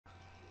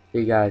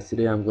Hey guys,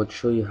 today I'm going to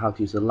show you how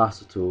to use the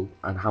Lasso tool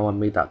and how I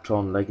made that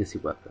Tron legacy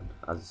weapon,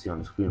 as you see on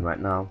the screen right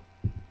now.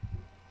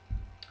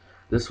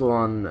 This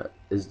one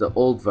is the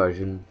old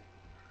version,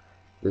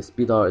 the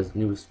speed art is the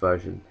newest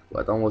version.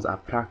 What I done was I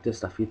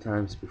practiced a few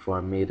times before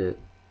I made it.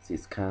 See,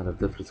 it's kind of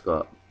different, it's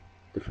got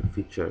different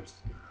features.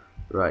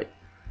 Right,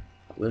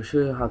 I'm going to show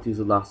you how to use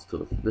the Lasso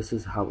tool. This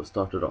is how it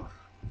started off.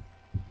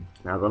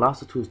 Now the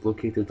Lasso tool is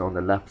located on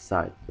the left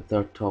side, the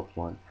third top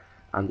one,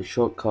 and the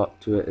shortcut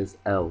to it is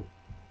L.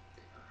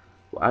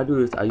 What I do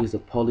is I use a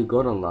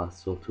polygonal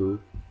lasso tool.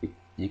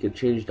 You can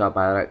change that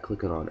by right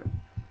clicking on it.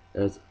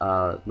 There's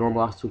a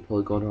normal lasso tool,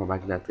 polygonal, or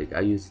magnetic.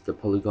 I use the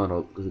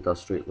polygonal because it does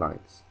straight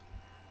lines.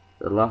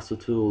 The lasso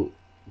tool,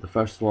 the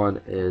first one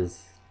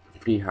is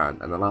freehand,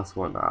 and the last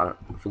one I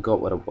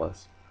forgot what it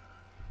was.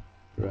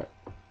 Right,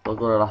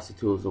 polygonal lasso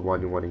tool is the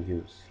one you want to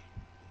use.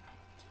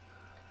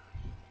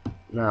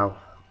 Now,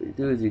 what you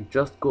do is you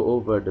just go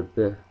over the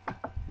bit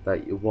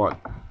that you want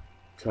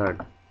turn.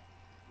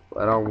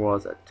 What I done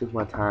was I took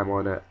my time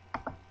on it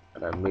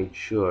and I made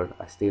sure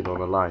I stayed on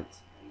the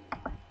lines.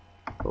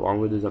 So what I'm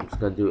going to do is I'm just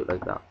going to do it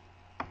like that.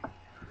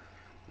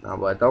 Now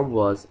what I done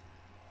was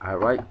I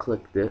right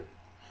clicked it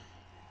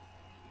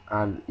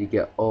and you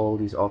get all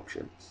these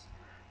options.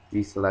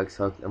 Deselect,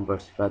 select,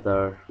 inverse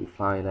feather,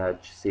 refine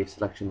edge, save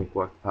selection, make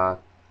work path,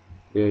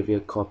 layer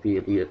via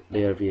copy,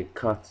 layer via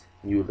cut,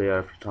 new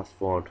layer for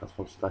transform,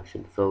 transform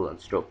selection, fill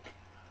and stroke.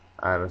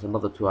 And there's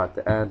another two at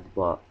the end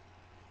but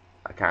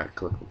I can't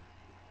click them.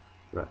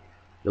 Right.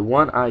 The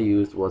one I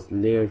used was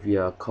layer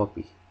via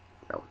copy.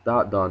 Now what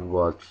that done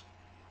was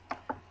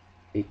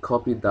it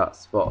copied that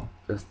spot,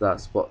 just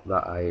that spot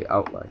that I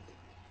outlined.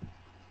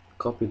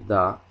 Copied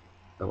that,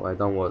 and what I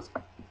done was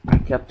I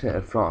kept it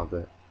in front of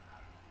it,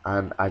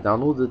 and I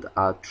downloaded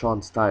a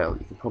Tron style.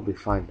 You can probably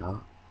find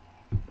that.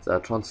 It's a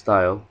Tron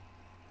style.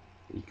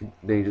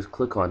 Then you just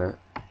click on it,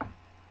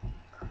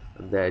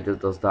 and then it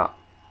just does that.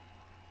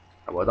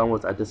 And what I done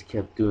was I just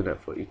kept doing it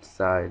for each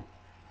side,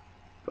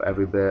 for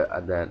every bit,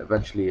 and then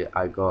eventually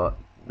I got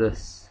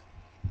this.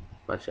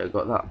 Eventually I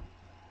got that.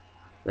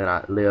 Then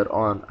I layered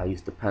on. I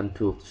used the pen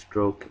tool to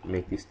stroke,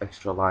 make these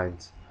extra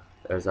lines.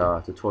 There's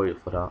a tutorial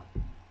for that.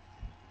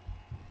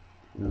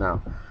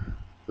 Now,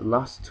 the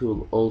last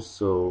tool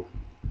also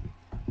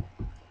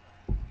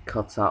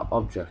cuts out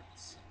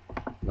objects.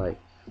 Like,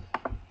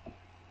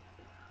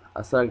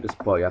 I select this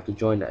part, you have to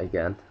join it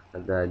again,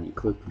 and then you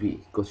click V,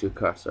 goes to your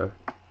cursor,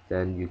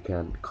 then you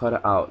can cut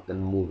it out,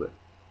 then move it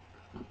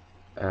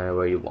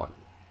where you want.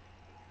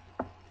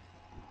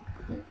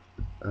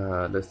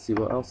 Let's see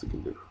what else you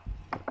can do.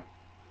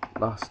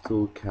 Last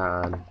tool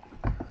can,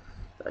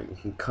 you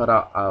can cut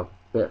out a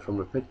bit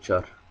from a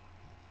picture,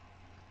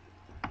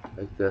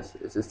 like this.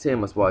 It's the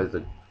same as what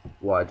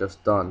I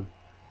just done.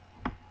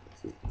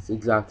 It's the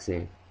exact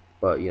same,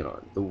 but you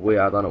know, the way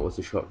I done it was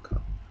a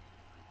shortcut.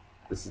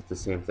 This is the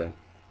same thing.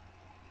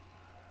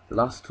 The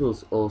last tool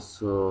is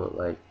also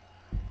like,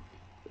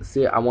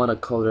 say I want to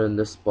color in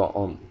this spot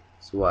only.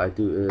 So what I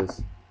do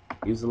is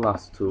use the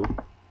last tool,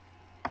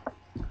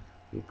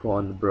 you put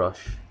on the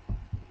brush,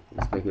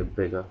 just make it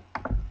bigger,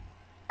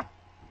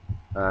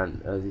 and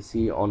as you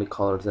see, only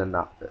colors in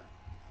that bit,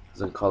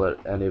 doesn't color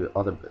any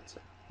other bits.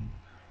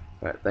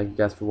 Alright, thank you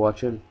guys for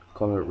watching.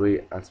 Comment,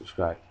 rate, and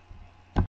subscribe.